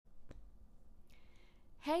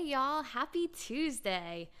Hey y'all, happy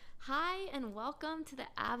Tuesday. Hi and welcome to the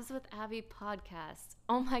Abs with Abby podcast.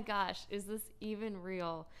 Oh my gosh, is this even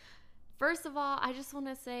real? First of all, I just want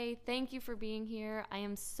to say thank you for being here. I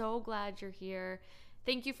am so glad you're here.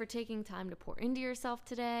 Thank you for taking time to pour into yourself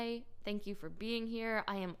today. Thank you for being here.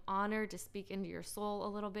 I am honored to speak into your soul a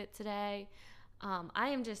little bit today. I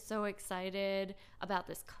am just so excited about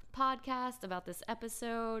this podcast, about this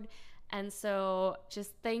episode. And so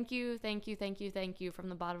just thank you from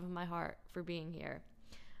the bottom of my heart for being here.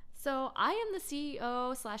 So I am the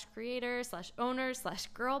CEO / creator / owner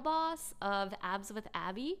 / girl boss of Abs with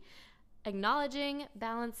Abby, acknowledging,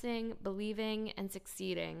 balancing, believing, and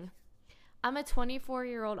succeeding. I'm a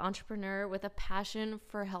 24-year-old entrepreneur with a passion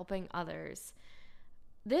for helping others.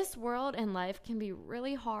 This world and life can be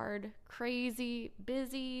really hard, crazy,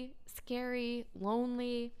 busy, scary,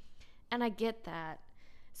 lonely, and I get that.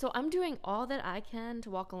 So I'm doing all that I can to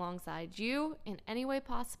walk alongside you in any way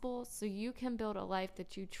possible so you can build a life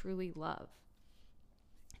that you truly love.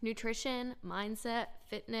 Nutrition, mindset,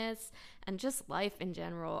 fitness, and just life in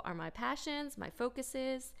general are my passions, my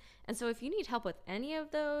focuses. And so if you need help with any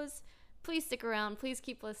of those, please stick around. Please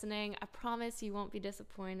keep listening. I promise you won't be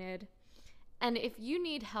disappointed. And if you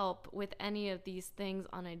need help with any of these things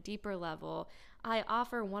on a deeper level, I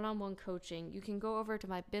offer one-on-one coaching. You can go over to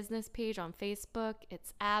my business page on Facebook.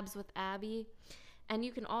 It's Abs with Abby. And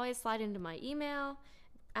you can always slide into my email,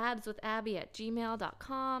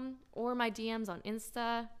 abswithabby@gmail.com, or my DMs on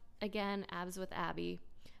Insta. Again, Abs with Abby.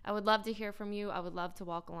 I would love to hear from you. I would love to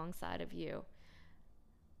walk alongside of you.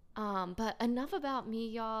 But enough about me,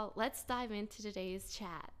 y'all. Let's dive into today's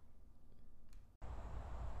chat.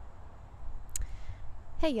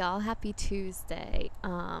 Hey y'all, happy Tuesday,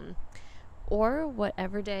 or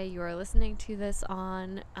whatever day you are listening to this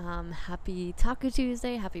on. Happy Taco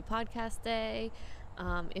Tuesday, happy podcast day.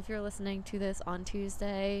 If you're listening to this on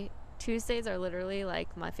Tuesday, Tuesdays are literally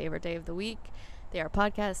like my favorite day of the week. They are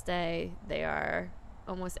podcast day. They are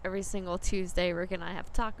almost every single Tuesday. Rick and I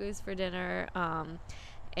have tacos for dinner.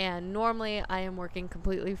 And normally I am working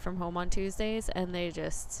completely from home on Tuesdays, and they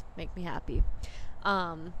just make me happy.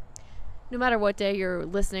 No matter what day you're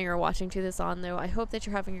listening or watching to this on, though, I hope that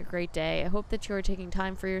you're having a great day. I hope that you're taking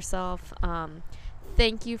time for yourself.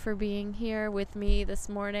 Thank you for being here with me this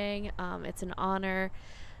morning. It's an honor.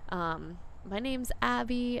 My name's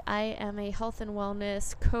Abby. I am a health and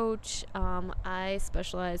wellness coach. I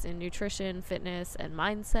specialize in nutrition, fitness, and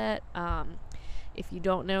mindset. If you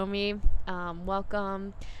don't know me,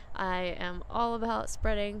 welcome. I am all about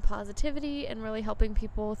spreading positivity and really helping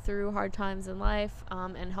people through hard times in life,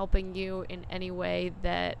 and helping you in any way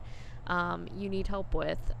that you need help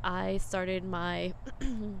with. I started my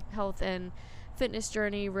health and fitness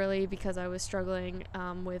journey really because I was struggling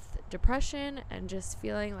with depression and just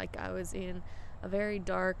feeling like I was in a very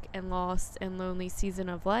dark and lost and lonely season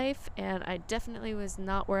of life, and I definitely was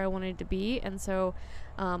not where I wanted to be. And so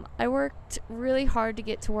I worked really hard to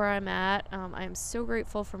get to where I'm at. I am so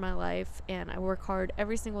grateful for my life, and I work hard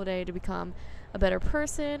every single day to become a better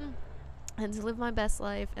person and to live my best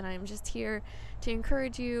life. And I'm just here to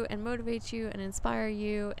encourage you and motivate you and inspire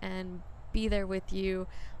you and be there with you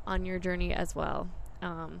on your journey as well.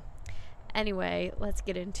 Anyway, let's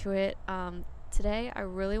get into it. Today, I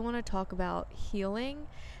really want to talk about healing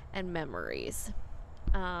and memories.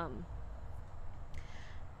 I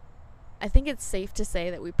think it's safe to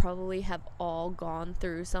say that we probably have all gone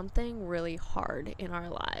through something really hard in our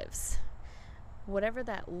lives. Whatever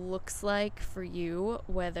that looks like for you,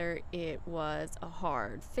 whether it was a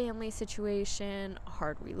hard family situation, a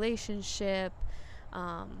hard relationship,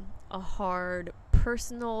 a hard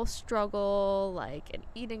personal struggle like an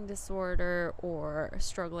eating disorder, or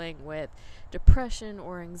struggling with depression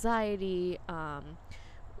or anxiety,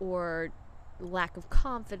 or lack of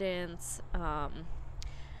confidence,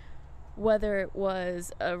 whether it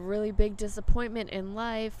was a really big disappointment in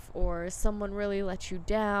life or someone really let you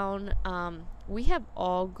down, we have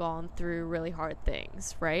all gone through really hard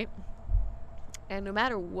things, right? And no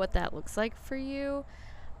matter what that looks like for you,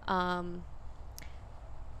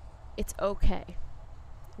 it's okay.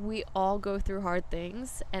 We all go through hard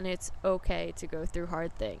things, and it's okay to go through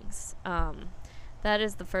hard things. That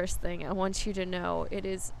is the first thing I want you to know. It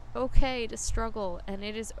is okay to struggle, and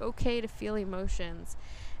it is okay to feel emotions.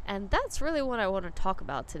 And that's really what I want to talk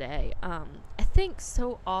about today. I think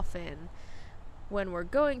so often when we're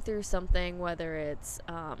going through something, whether it's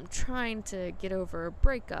trying to get over a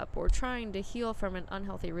breakup, or trying to heal from an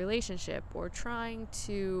unhealthy relationship, or trying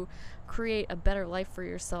to create a better life for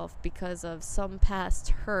yourself because of some past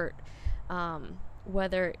hurt,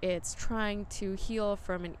 whether it's trying to heal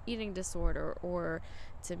from an eating disorder, or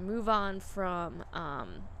to move on from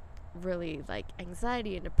really like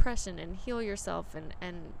anxiety and depression and heal yourself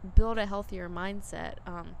and build a healthier mindset,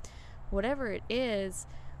 whatever it is,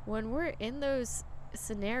 when we're in those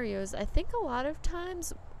scenarios, I think a lot of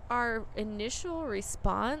times our initial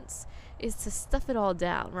response is to stuff it all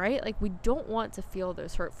down, right? Like, we don't want to feel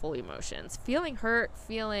those hurtful emotions. Feeling hurt,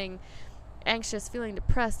 feeling anxious, feeling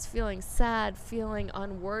depressed, feeling sad, feeling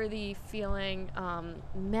unworthy, feeling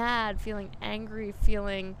mad, feeling angry,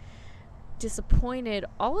 feeling disappointed,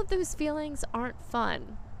 all of those feelings aren't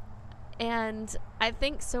fun. And I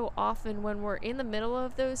think so often when we're in the middle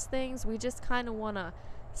of those things, we just kind of want to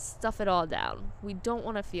stuff it all down. We don't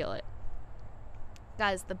want to feel it.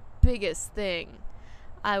 Guys, the biggest thing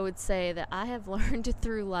I would say that I have learned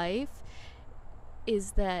through life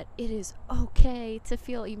is that it is okay to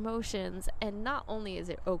feel emotions. And not only is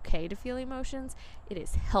it okay to feel emotions, it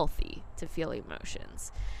is healthy to feel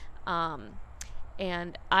emotions.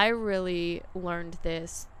 And I really learned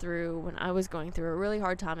this through when I was going through a really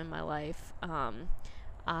hard time in my life.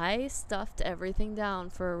 I stuffed everything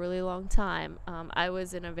down for a really long time. I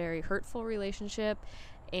was in a very hurtful relationship,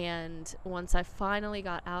 and once I finally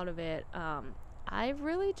got out of it, I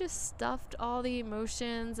really just stuffed all the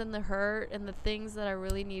emotions and the hurt and the things that I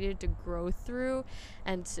really needed to grow through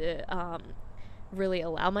and to really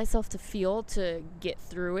allow myself to feel, to get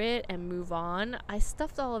through it and move on. I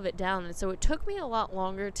stuffed all of it down, and so it took me a lot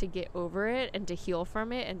longer to get over it and to heal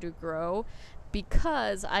from it and to grow,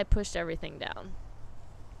 because I pushed everything down.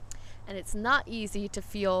 And it's not easy to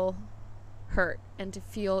feel hurt and to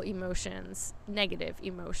feel emotions, negative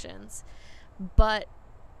emotions, but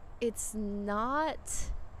it's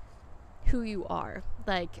not who you are.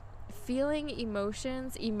 Like, feeling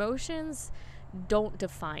emotions don't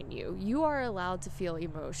define you. You are allowed to feel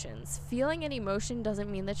emotions. Feeling an emotion doesn't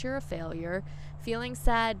mean that you're a failure. Feeling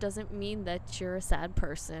sad doesn't mean that you're a sad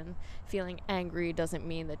person. Feeling angry doesn't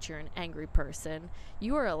mean that you're an angry person.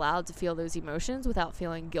 You are allowed to feel those emotions without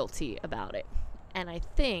feeling guilty about it. And I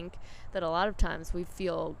think that a lot of times we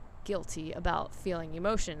feel guilty about feeling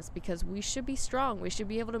emotions because we should be strong. We should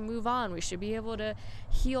be able to move on. We should be able to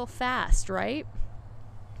heal fast, right?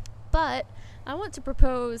 But I want to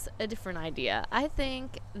propose a different idea. I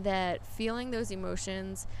think that feeling those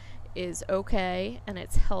emotions is okay, and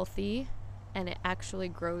it's healthy, and it actually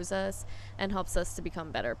grows us and helps us to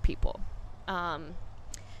become better people. I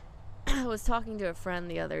was talking to a friend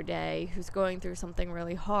the other day who's going through something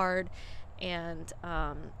really hard, and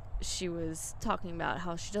she was talking about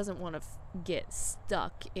how she doesn't want to get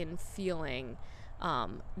stuck in feeling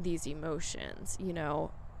these emotions,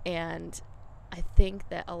 and I think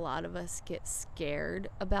that a lot of us get scared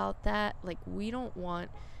about that. Like, we don't want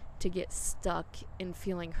to get stuck in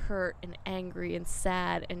feeling hurt and angry and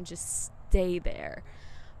sad and just stay there.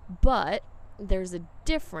 But there's a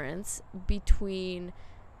difference between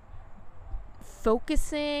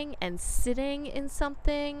focusing and sitting in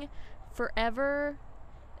something forever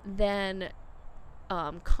than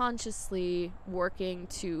consciously working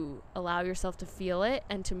to allow yourself to feel it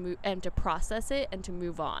and to move and to process it and to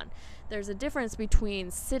move on. There's a difference between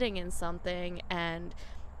sitting in something and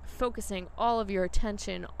focusing all of your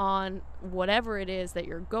attention on whatever it is that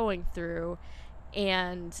you're going through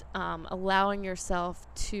and allowing yourself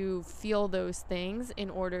to feel those things in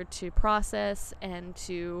order to process and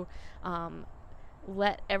to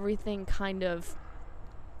let everything kind of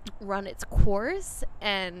run its course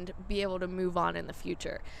and be able to move on in the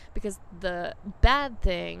future. Because the bad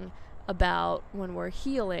thing about when we're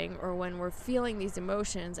healing or when we're feeling these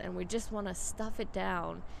emotions and we just want to stuff it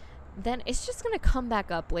down, then it's just going to come back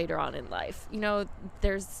up later on in life.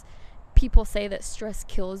 There's people say that stress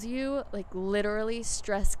kills you. Like, literally,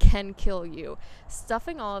 stress can kill you.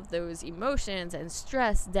 Stuffing all of those emotions and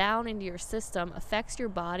stress down into your system affects your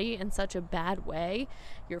body in such a bad way,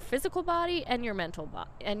 your physical body and your mental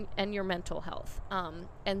and your mental health.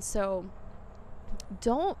 And so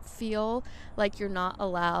don't feel like you're not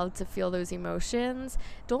allowed to feel those emotions.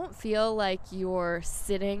 Don't feel like you're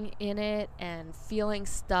sitting in it and feeling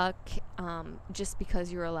stuck just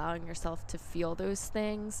because you're allowing yourself to feel those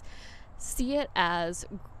things. See it as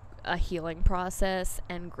a healing process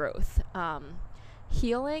and growth.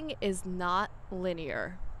 Healing is not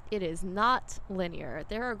linear. It is not linear.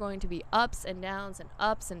 There are going to be ups and downs and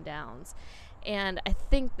ups and downs. And I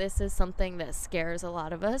think this is something that scares a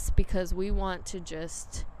lot of us because we want to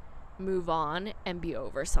just move on and be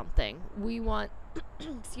over something. We want,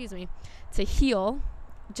 to heal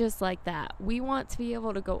just like that. We want to be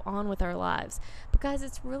able to go on with our lives. But guys,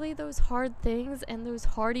 it's really those hard things and those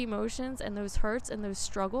hard emotions and those hurts and those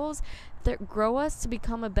struggles that grow us to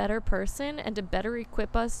become a better person and to better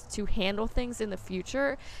equip us to handle things in the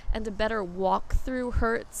future and to better walk through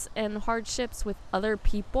hurts and hardships with other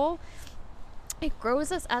people. It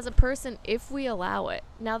grows us as a person if we allow it.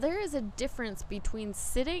 Now, there is a difference between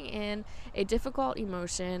sitting in a difficult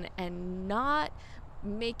emotion and not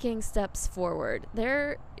making steps forward.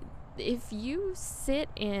 If you sit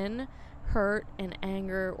in hurt and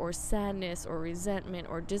anger or sadness or resentment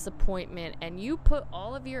or disappointment and you put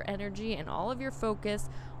all of your energy and all of your focus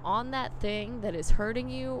on that thing that is hurting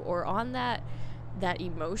you or on that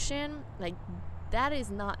emotion, like, that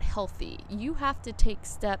is not healthy. You have to take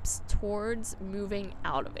steps towards moving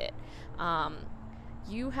out of it.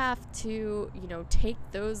 You have to, take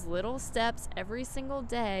those little steps every single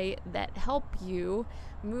day that help you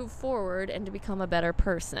move forward and to become a better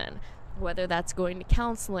person. Whether that's going to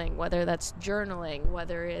counseling, whether that's journaling,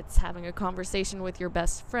 whether it's having a conversation with your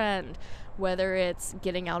best friend, whether it's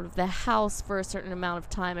getting out of the house for a certain amount of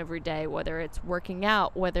time every day, whether it's working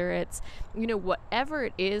out, whether it's, whatever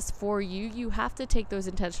it is for you, you have to take those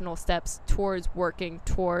intentional steps towards working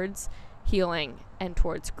towards healing and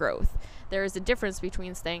towards growth. There is a difference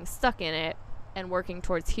between staying stuck in it and working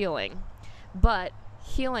towards healing. But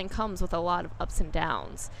healing comes with a lot of ups and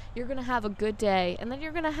downs. You're going to have a good day and then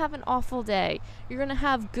you're going to have an awful day. You're going to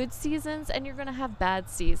have good seasons and you're going to have bad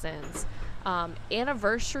seasons.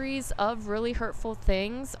 Anniversaries of really hurtful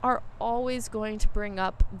things are always going to bring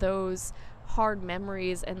up those hard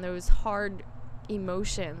memories and those hard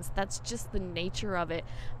emotions. That's just the nature of it.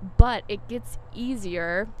 But it gets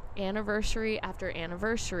easier anniversary after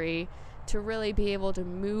anniversary to really be able to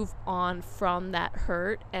move on from that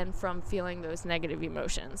hurt and from feeling those negative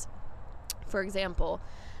emotions. For example,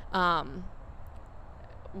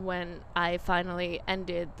 when I finally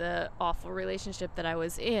ended the awful relationship that I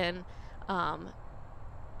was in,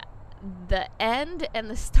 the end and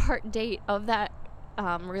the start date of that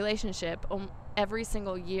relationship every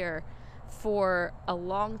single year for a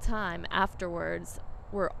long time afterwards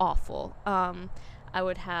were awful. I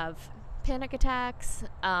would have panic attacks.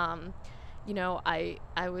 I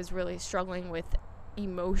was really struggling with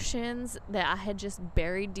emotions that I had just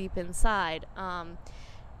buried deep inside.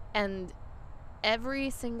 And every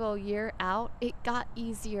single year out, it got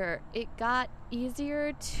easier. It got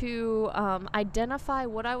easier to identify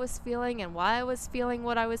what I was feeling and why I was feeling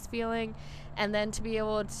what I was feeling, and then to be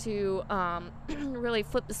able to really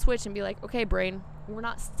flip the switch and be like, okay, brain, we're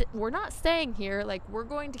not staying here. Like, we're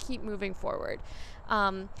going to keep moving forward.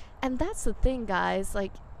 And that's the thing, guys.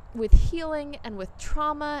 Like, with healing and with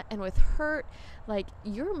trauma and with hurt, like,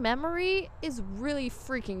 your memory is really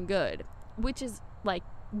freaking good, which is like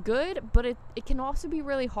good, but it can also be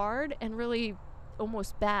really hard and really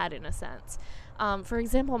almost bad in a sense. For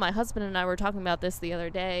example, my husband and I were talking about this the other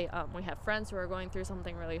day. We have friends who are going through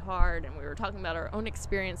something really hard, and we were talking about our own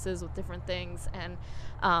experiences with different things. And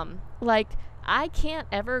I can't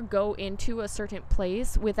ever go into a certain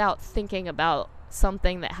place without thinking about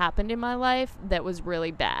something that happened in my life that was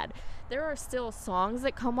really bad. There are still songs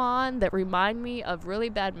that come on that remind me of really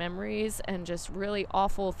bad memories and just really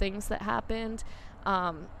awful things that happened.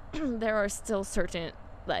 There are still certain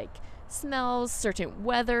smells, certain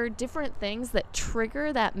weather, different things that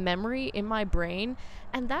trigger that memory in my brain.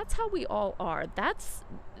 And that's how we all are. That's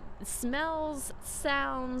smells,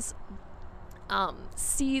 sounds,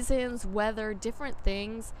 seasons, weather, different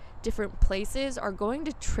things, different places are going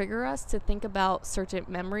to trigger us to think about certain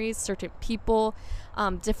memories, certain people,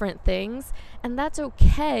 different things. And that's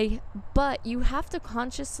okay, but you have to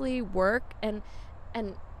consciously work, and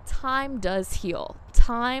time does heal.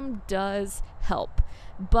 Time does help.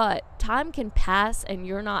 But time can pass and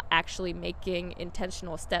you're not actually making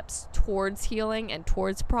intentional steps towards healing and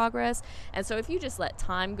towards progress. And so if you just let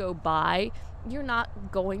time go by, you're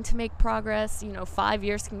not going to make progress. 5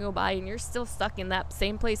 years can go by and you're still stuck in that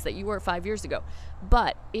same place that you were 5 years ago.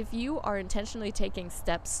 But if you are intentionally taking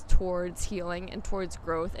steps towards healing and towards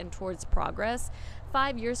growth and towards progress,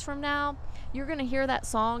 5 years from now, you're going to hear that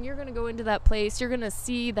song, you're going to go into that place, you're going to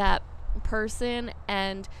see that person,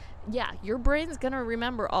 and yeah, your brain's going to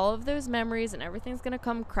remember all of those memories and everything's going to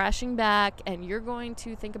come crashing back and you're going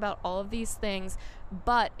to think about all of these things.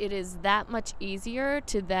 But it is that much easier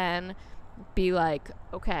to then be like,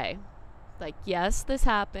 okay, like, yes, this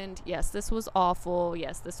happened. Yes, this was awful.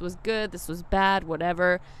 Yes, this was good. This was bad,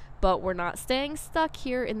 whatever. But we're not staying stuck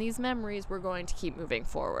here in these memories. We're going to keep moving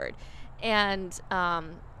forward. And, I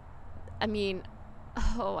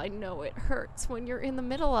know it hurts when you're in the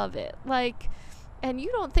middle of it. Like, and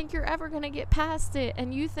you don't think you're ever going to get past it,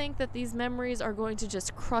 and you think that these memories are going to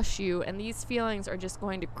just crush you and these feelings are just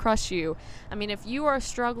going to crush you. I mean, if you are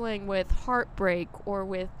struggling with heartbreak or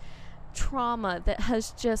with trauma that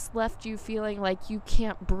has just left you feeling like you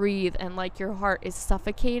can't breathe and like your heart is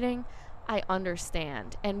suffocating, I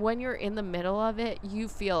understand. And when you're in the middle of it, you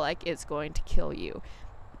feel like it's going to kill you,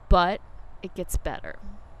 but it gets better.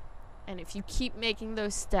 And if you keep making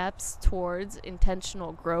those steps towards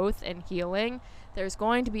intentional growth and healing, there's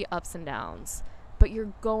going to be ups and downs, but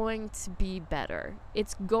you're going to be better.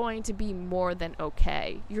 It's going to be more than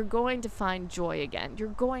okay. You're going to find joy again. You're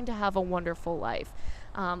going to have a wonderful life.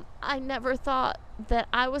 I never thought that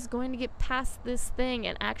I was going to get past this thing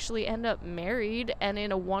and actually end up married and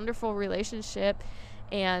in a wonderful relationship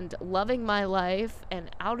and loving my life and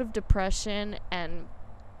out of depression and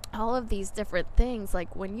all of these different things.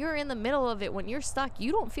 Like, when you're in the middle of it, when you're stuck,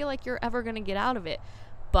 you don't feel like you're ever going to get out of it.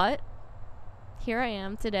 But here I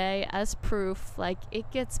am today as proof, like,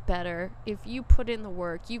 it gets better. If you put in the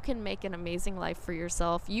work, you can make an amazing life for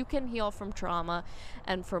yourself. You can heal from trauma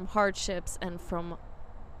and from hardships and from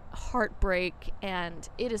heartbreak, and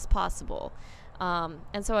it is possible.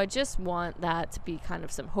 And so I just want that to be kind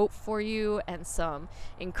of some hope for you and some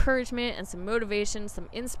encouragement and some motivation, some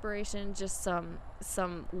inspiration, just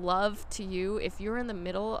some love to you. If you're in the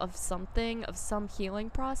middle of something, of some healing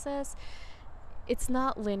process, it's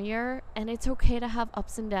not linear, and it's okay to have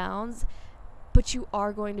ups and downs, but you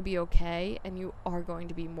are going to be okay, and you are going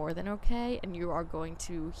to be more than okay, and you are going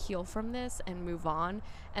to heal from this and move on,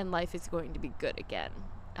 and life is going to be good again.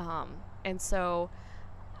 And so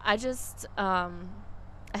I just, I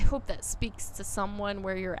hope that speaks to someone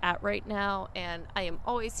where you're at right now, and I am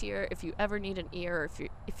always here if you ever need an ear, or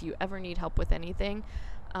if you ever need help with anything.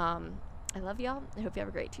 I love y'all. I hope you have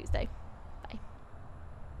a great Tuesday.